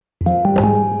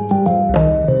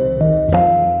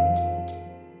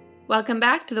Welcome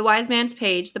back to The Wise Man's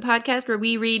Page, the podcast where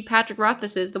we read Patrick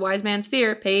Rothfuss's The Wise Man's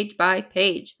Fear page by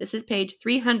page. This is page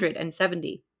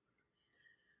 370.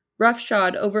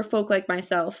 Roughshod over folk like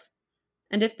myself,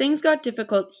 and if things got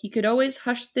difficult, he could always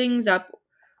hush things up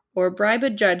or bribe a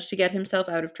judge to get himself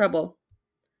out of trouble.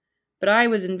 But I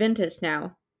was in Ventus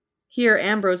now. Here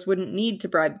Ambrose wouldn't need to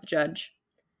bribe the judge.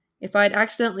 If I'd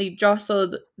accidentally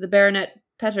jostled the Baronet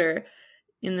Petter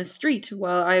in the street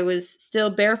while I was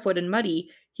still barefoot and muddy,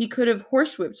 he could have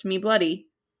horsewhipped me bloody,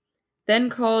 then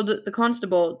called the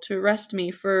constable to arrest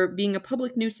me for being a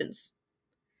public nuisance.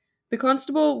 The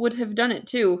constable would have done it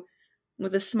too,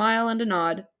 with a smile and a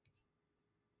nod.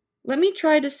 Let me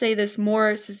try to say this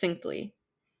more succinctly.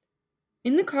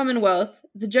 In the Commonwealth,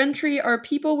 the gentry are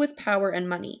people with power and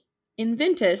money. In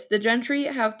Ventus, the gentry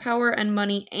have power and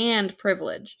money and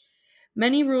privilege.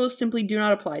 Many rules simply do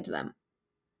not apply to them.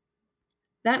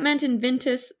 That meant in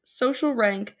Ventus, social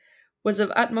rank was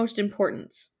of utmost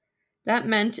importance. That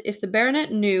meant if the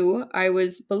baronet knew I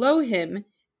was below him,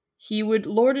 he would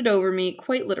lord it over me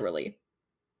quite literally.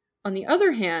 On the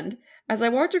other hand, as I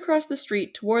walked across the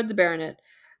street toward the baronet,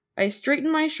 I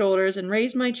straightened my shoulders and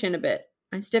raised my chin a bit.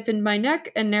 I stiffened my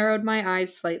neck and narrowed my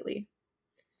eyes slightly.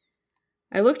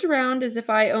 I looked around as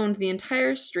if I owned the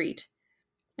entire street,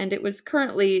 and it was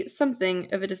currently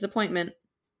something of a disappointment.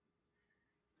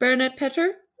 "Baronet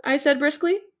Petter?" I said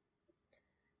briskly.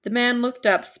 The man looked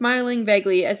up, smiling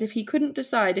vaguely as if he couldn't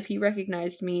decide if he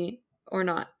recognized me or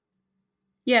not.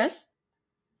 "Yes?"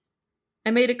 I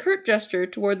made a curt gesture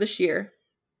toward the shear.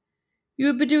 "You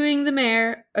would be doing the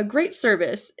mayor a great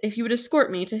service if you would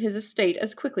escort me to his estate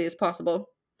as quickly as possible."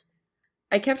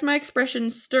 I kept my expression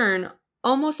stern,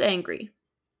 almost angry.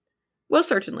 "Well,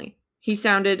 certainly." He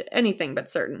sounded anything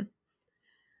but certain.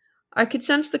 I could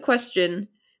sense the question,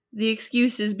 the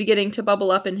excuses beginning to bubble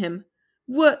up in him.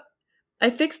 "What?" I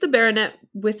fixed the baronet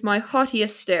with my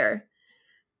haughtiest stare.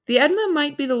 The Edma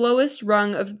might be the lowest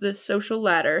rung of the social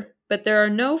ladder, but there are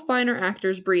no finer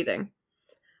actors breathing.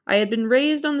 I had been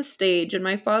raised on the stage, and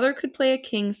my father could play a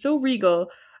king so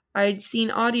regal I'd seen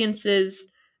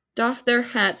audiences doff their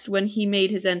hats when he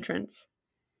made his entrance.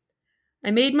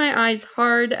 I made my eyes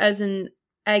hard as an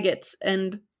agate's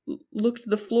and looked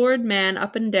the floored man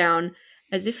up and down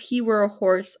as if he were a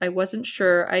horse I wasn't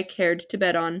sure I cared to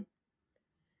bet on.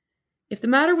 "If the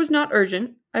matter was not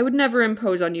urgent, I would never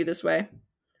impose on you this way."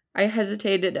 I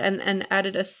hesitated and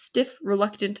added a stiff,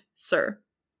 reluctant "sir."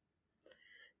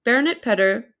 Baronet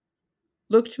Petter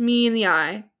looked me in the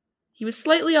eye. He was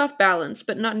slightly off balance,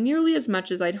 but not nearly as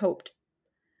much as I'd hoped.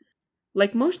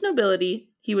 Like most nobility,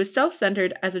 he was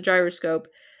self-centered as a gyroscope,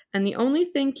 and the only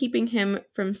thing keeping him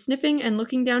from sniffing and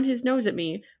looking down his nose at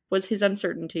me was his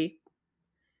uncertainty.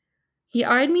 He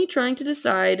eyed me, trying to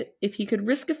decide if he could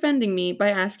risk offending me by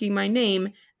asking my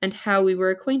name and how we were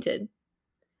acquainted.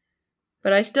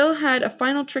 But I still had a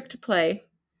final trick to play.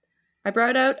 I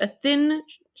brought out a thin,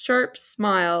 sharp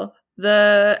smile.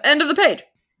 "The end of the page."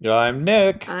 I'm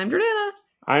Nick. I'm Jordana.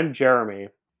 I'm Jeremy.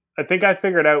 I think I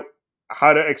figured out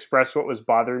how to express what was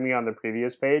bothering me on the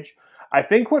previous page. I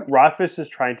think what Rothfuss is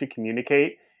trying to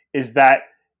communicate is that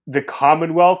the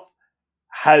Commonwealth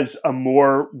has a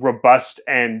more robust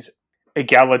and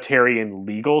egalitarian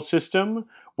legal system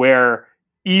where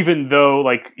even though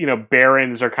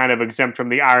barons are kind of exempt from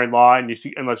the iron law and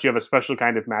unless you have a special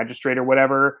kind of magistrate or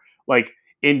whatever,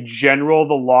 in general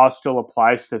the law still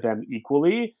applies to them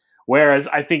equally. Whereas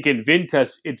I think in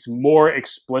Ventus it's more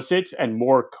explicit and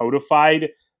more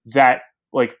codified that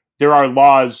there are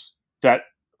laws that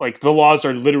the laws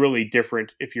are literally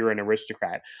different if you're an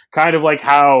aristocrat. Kind of like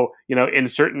how, in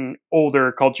certain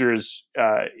older cultures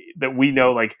that we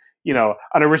know,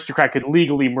 an aristocrat could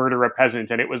legally murder a peasant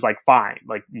and it was fine.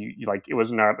 It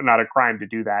was not a crime to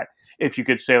do that if you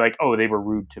could say oh, they were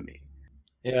rude to me.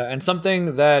 Yeah, and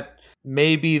something that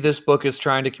maybe this book is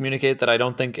trying to communicate that I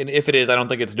don't think, and if it is, I don't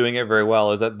think it's doing it very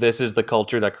well, is that this is the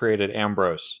culture that created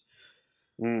Ambrose.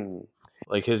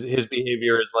 His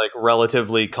behavior is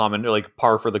relatively common,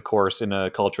 par for the course in a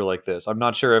culture like this. I'm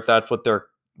not sure if that's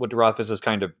what Rothfuss is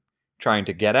kind of trying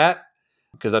to get at,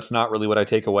 because that's not really what I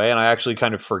take away, and I actually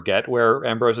kind of forget where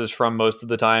Ambrose is from most of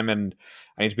the time, and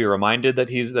I need to be reminded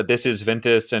that this is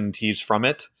Ventus and he's from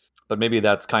it. But maybe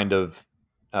that's kind of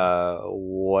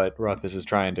what Rothfuss is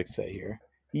trying to say here.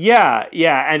 Yeah,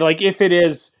 and if it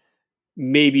is,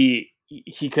 maybe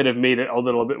he could have made it a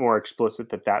little bit more explicit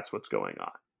that that's what's going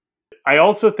on. I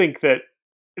also think that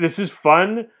this is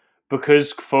fun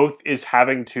because Kvothe is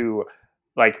having to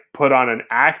put on an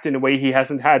act in a way he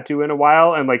hasn't had to in a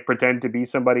while and pretend to be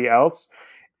somebody else.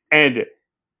 And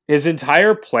his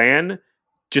entire plan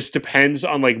just depends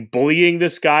on bullying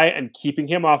this guy and keeping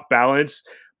him off balance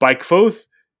by Kvothe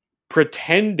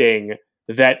pretending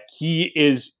that he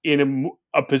is in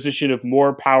a position of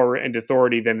more power and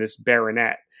authority than this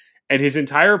baronet. And his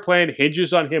entire plan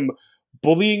hinges on him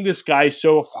bullying this guy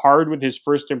so hard with his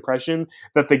first impression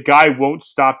that the guy won't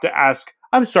stop to ask,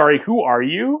 I'm sorry, who are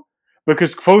you?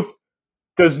 Because Kvothe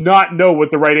does not know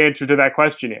what the right answer to that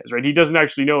question is, right? He doesn't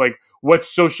actually know, like, what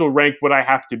social rank would I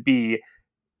have to be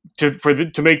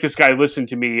to make this guy listen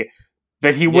to me,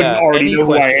 that he wouldn't already know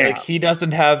who I am. Like, he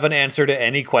doesn't have an answer to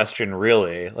any question,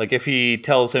 really. Like, if he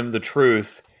tells him the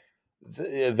truth,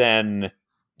 then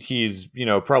he's,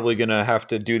 probably going to have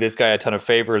to do this guy a ton of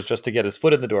favors just to get his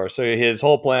foot in the door. So his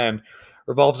whole plan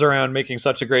revolves around making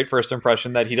such a great first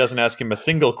impression that he doesn't ask him a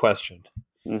single question.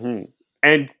 Mm-hmm.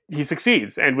 And he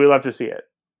succeeds, and we love to see it.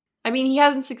 I mean, he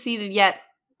hasn't succeeded yet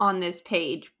on this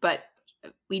page, but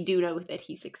we do know that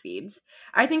he succeeds.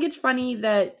 I think it's funny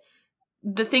that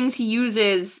the things he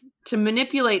uses to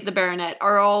manipulate the baronet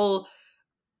are all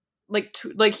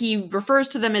like he refers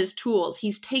to them as tools.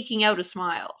 He's taking out a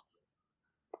smile.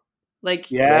 Like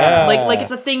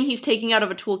it's a thing he's taking out of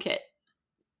a toolkit.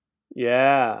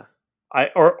 Yeah.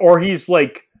 Or he's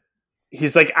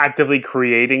actively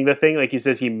creating the thing. Like he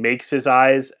says, he makes his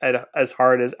eyes as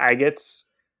hard as agates.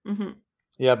 Mm-hmm.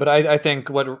 Yeah, but I think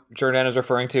what Jordan is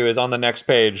referring to is on the next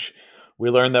page, we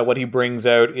learn that what he brings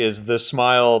out is the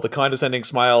smile, the condescending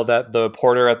smile that the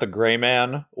porter at the Gray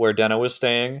Man, where Denna was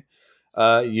staying,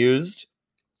 used.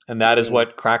 And that is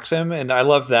what cracks him. And I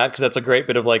love that because that's a great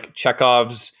bit of like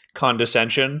Chekhov's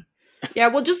condescension. Yeah,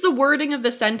 well, just the wording of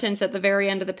the sentence at the very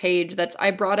end of the page, that's I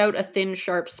brought out a thin,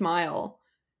 sharp smile.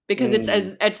 Because it's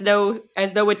as though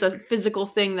it's a physical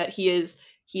thing that he is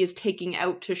taking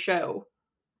out to show.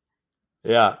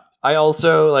 Yeah. I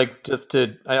also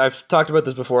I've talked about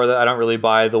this before, that I don't really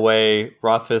buy the way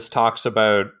Rothfuss talks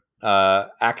about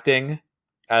acting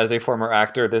as a former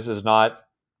actor. This is not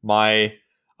my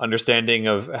understanding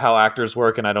of how actors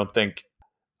work, and I don't think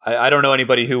I don't know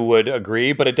anybody who would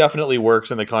agree, but it definitely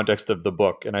works in the context of the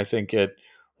book, and I think it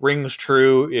rings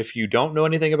true if you don't know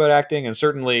anything about acting, and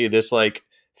certainly this like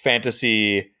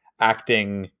fantasy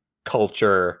acting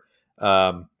culture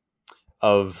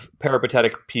of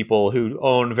peripatetic people who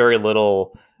own very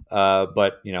little,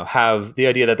 but have the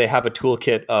idea that they have a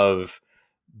toolkit of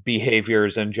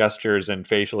behaviors and gestures and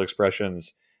facial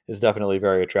expressions is definitely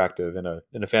very attractive in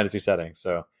a fantasy setting.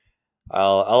 So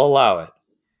I'll allow it.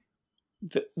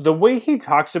 The way he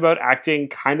talks about acting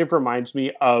kind of reminds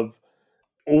me of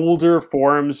older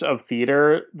forms of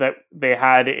theater that they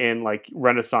had in like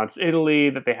Renaissance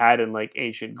Italy, that they had in like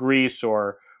ancient Greece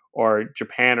or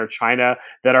Japan or China,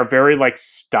 that are very like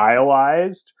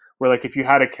stylized, where like if you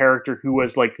had a character who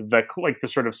was like the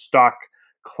sort of stock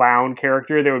clown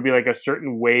character, there would be like a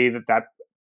certain way that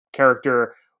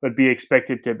character would be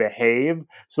expected to behave.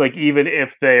 So like even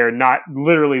if they are not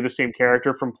literally the same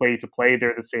character from play to play,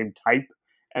 they're the same type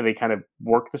and they kind of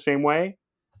work the same way.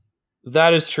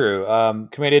 That is true.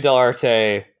 Commedia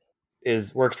dell'arte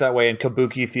works that way in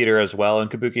kabuki theater as well. In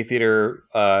kabuki theater,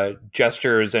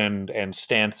 gestures and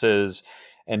stances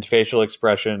and facial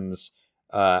expressions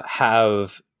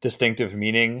have distinctive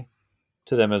meaning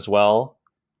to them as well.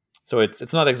 So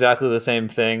it's not exactly the same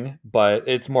thing, but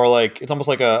it's more like, it's almost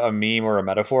like a meme or a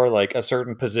metaphor, like a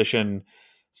certain position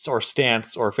or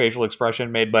stance or facial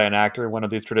expression made by an actor in one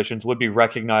of these traditions would be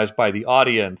recognized by the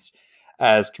audience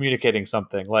as communicating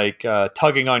something. Like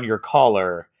tugging on your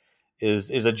collar is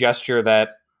a gesture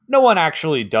that no one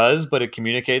actually does, but it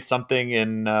communicates something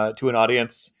to an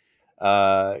audience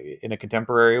in a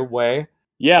contemporary way.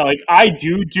 Yeah, like I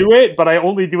do it, but I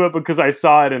only do it because I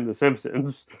saw it in The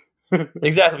Simpsons.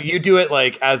 Exactly. You do it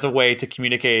like as a way to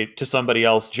communicate to somebody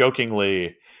else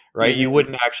jokingly, right? Mm-hmm. You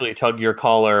wouldn't actually tug your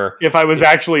collar. If I was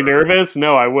actually nervous,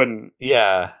 no, I wouldn't.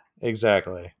 Yeah,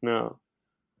 exactly. No.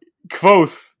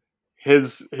 Kvothe,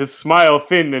 his smile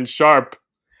thin and sharp.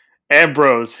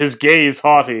 Ambrose, his gaze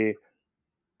haughty.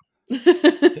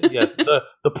 Yes,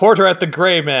 the porter at the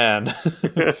Gray Man.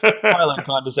 Smiling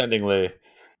condescendingly.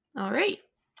 All right.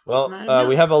 Well,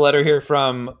 we have a letter here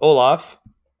from Olaf.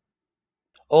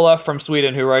 Olaf from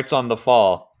Sweden, who writes on The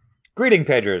Fall. Greeting,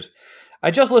 pagers.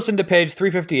 I just listened to page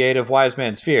 358 of Wise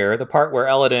Man's Fear, the part where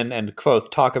Elladan and Kvothe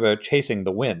talk about chasing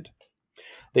the wind.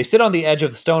 They sit on the edge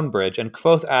of the stone bridge, and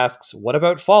Kvothe asks, what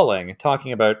about falling,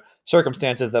 talking about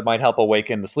circumstances that might help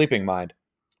awaken the sleeping mind.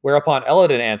 Whereupon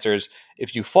Elladan answers,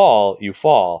 if you fall, you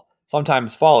fall.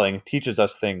 Sometimes falling teaches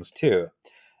us things too.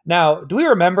 Now, do we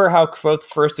remember how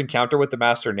Kvothe's first encounter with the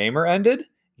Master Namer ended?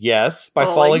 Yes, by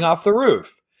falling off the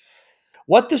roof.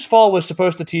 What this fall was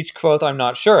supposed to teach Kvothe, I'm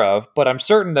not sure of, but I'm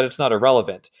certain that it's not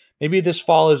irrelevant. Maybe this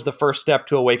fall is the first step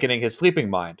to awakening his sleeping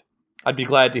mind. I'd be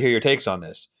glad to hear your takes on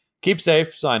this. Keep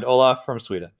safe. Signed, Olaf from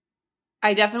Sweden.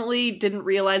 I definitely didn't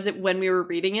realize it when we were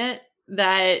reading it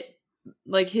that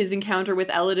like his encounter with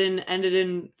Elodin ended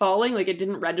in falling. Like it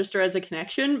didn't register as a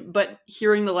connection, but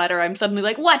hearing the letter, I'm suddenly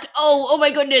like, what? Oh my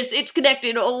goodness, it's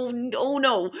connected. Oh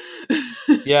no.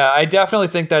 Yeah, I definitely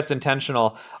think that's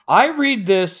intentional. I read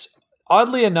this,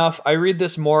 oddly enough, I read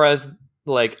this more as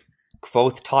like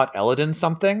Kvothe taught Elodin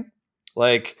something.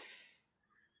 Like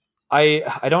I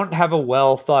don't have a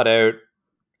well thought out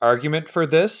argument for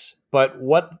this, but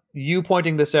what you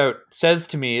pointing this out says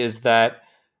to me is that,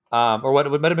 or what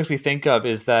it makes me think of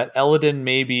is that Elodin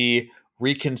maybe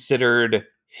reconsidered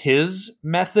his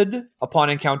method upon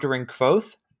encountering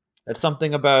Kvothe. That's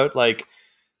something about like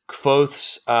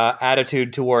Kvothe's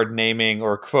attitude toward naming,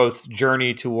 or Kvothe's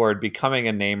journey toward becoming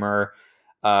a namer,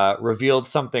 revealed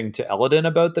something to Elodin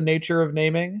about the nature of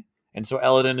naming, and so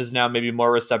Elodin is now maybe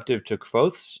more receptive to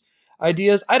Kvothe's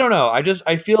ideas. I don't know.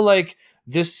 I feel like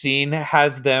this scene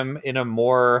has them in a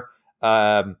more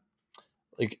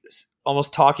like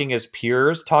almost talking as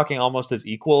peers, talking almost as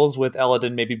equals, with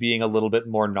Elodin maybe being a little bit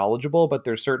more knowledgeable, but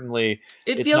there's certainly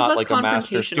It it's feels not less like a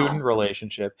master-student confrontational.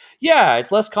 relationship. Yeah,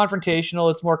 it's less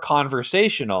confrontational, it's more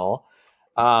conversational.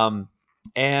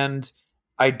 And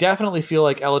I definitely feel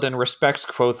like Elodin respects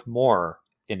Kvothe more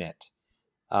in it.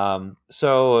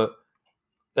 So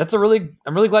that's I'm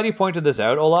really glad you pointed this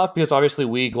out, Olaf, because obviously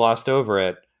we glossed over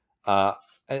it.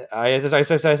 As I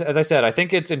said, I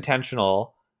think it's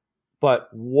intentional, but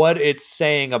what it's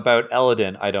saying about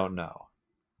Elodin, I don't know.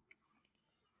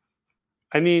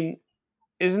 I mean,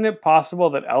 isn't it possible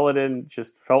that Elodin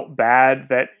just felt bad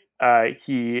that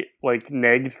he like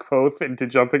negged Kvothe into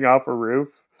jumping off a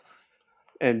roof,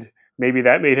 and maybe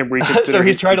that made him reconsider? So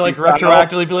he's trying to like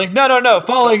retroactively be like, no,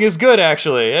 falling is good.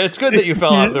 Actually, it's good that you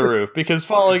fell off the roof because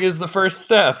falling is the first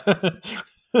step.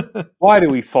 Why do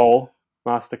we fall,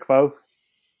 Master Kvothe?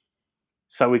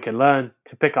 So we can learn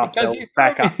to pick ourselves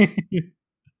back up.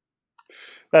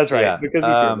 That's right, Yeah, because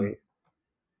you threw me.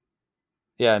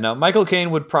 Yeah, no, Michael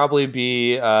Caine would probably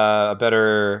be a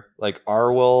better like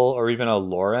Arwol or even a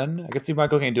Lauren. I could see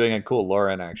Michael Caine doing a cool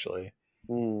Lauren actually,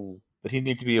 but he'd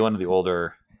need to be one of the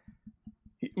older.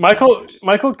 Michael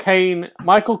Caine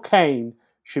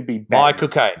should be Ben. My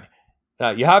cocaine.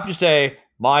 Now you have to say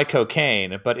my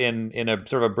cocaine, but in a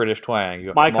sort of a British twang. You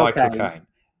go, my cocaine.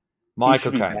 My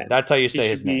cocaine. That's how you say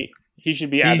his name. He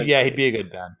should be. He'd be a good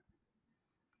Ben.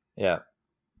 Yeah,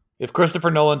 if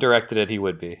Christopher Nolan directed it, he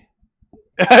would be.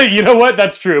 You know what?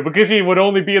 That's true, because he would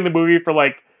only be in the movie for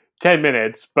like 10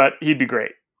 minutes, but he'd be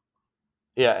great.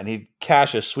 Yeah, and he'd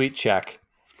cash a sweet check.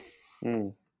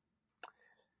 And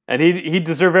he'd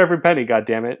deserve every penny,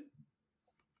 goddammit.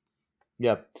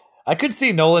 Yep. I could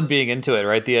see Nolan being into it,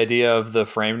 right? The idea of the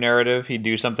frame narrative, he'd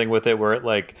do something with it where it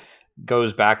like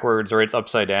goes backwards or it's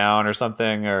upside down or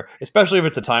something, or especially if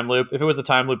it's a time loop. If it was a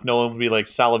time loop, Nolan would be like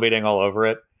salivating all over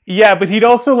it. Yeah, but he'd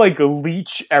also like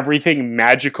leech everything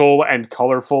magical and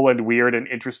colorful and weird and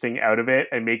interesting out of it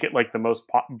and make it like the most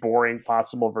boring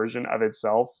possible version of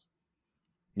itself.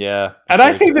 Yeah. And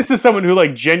I say this as someone who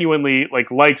like genuinely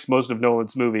like likes most of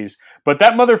Nolan's movies, but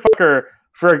that motherfucker,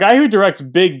 for a guy who directs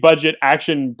big budget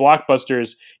action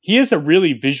blockbusters, he is a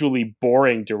really visually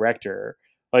boring director.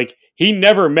 Like, he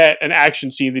never met an action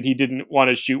scene that he didn't want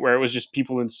to shoot where it was just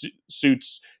people in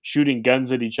suits shooting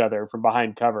guns at each other from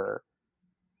behind cover.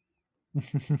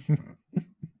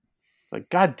 Like,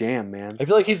 goddamn, man. I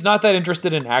feel like he's not that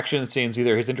interested in action scenes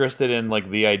either. He's interested in like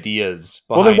the ideas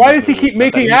behind. Well, then why does he keep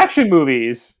making action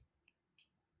movies?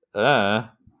 That's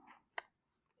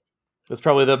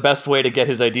probably the best way to get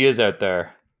his ideas out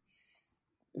there.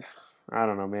 I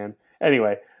don't know, man.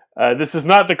 Anyway, this is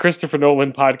not the Christopher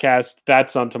Nolan podcast.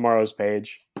 That's on tomorrow's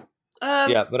page.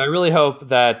 Yeah, but I really hope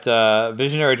that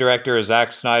visionary director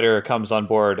Zack Snyder comes on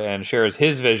board and shares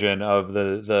his vision of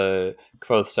the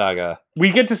Kvothe saga.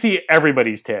 We get to see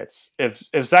everybody's tits. If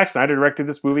Zack Snyder directed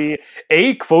this movie,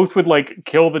 Kvothe would like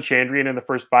kill the Chandrian in the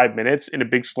first 5 minutes in a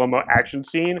big slow-mo action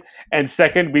scene, and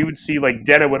second, we would see like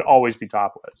Denna would always be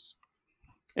topless,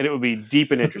 and it would be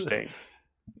deep and interesting.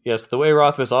 Yes, the way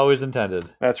Rothfuss always intended.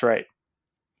 That's right.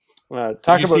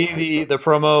 Did you see the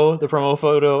promo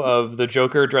photo of the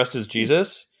Joker dressed as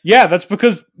Jesus? Yeah, that's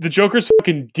because the Joker's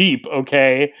fucking deep,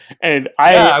 okay? And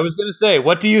I was gonna say,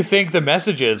 what do you think the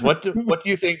message is? What do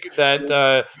you think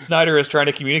that Snyder is trying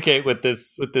to communicate with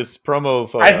this promo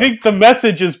photo? I think the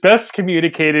message is best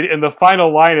communicated in the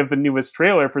final line of the newest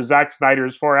trailer for Zack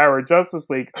Snyder's 4-Hour Justice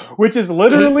League, which is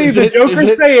literally the Joker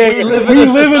saying, "We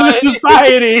live in a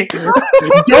society,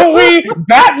 don't we,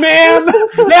 Batman?"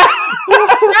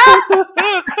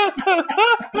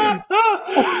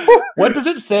 What does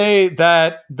it say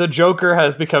that the Joker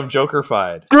has become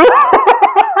Jokerfied.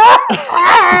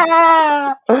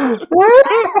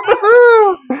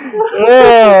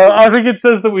 I think it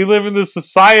says that we live in the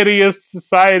societiest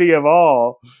society of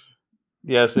all.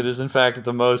 Yes, it is in fact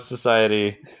the most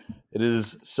society. It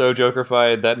is so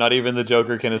Jokerfied that not even the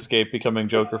Joker can escape becoming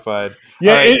Jokerfied.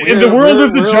 Yeah, Right, in the world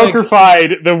of the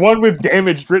Jokerfied, the one with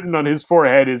damaged written on his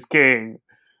forehead is king.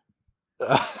 No,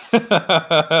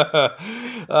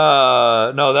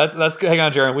 that's hang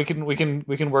on, Jaron.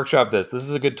 We can workshop this. This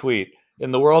is a good tweet.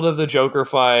 In the world of the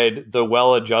Jokerfied, the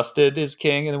well-adjusted is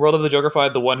king. In the world of the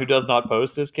Jokerfied, the one who does not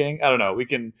post is king. I don't know. We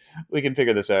can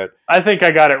figure this out. I think I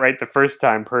got it right the first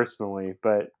time personally,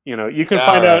 but you can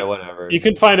find out. Whatever. You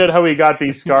can find out how he got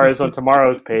these scars on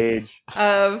tomorrow's page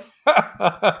Of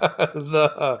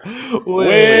the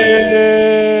wind.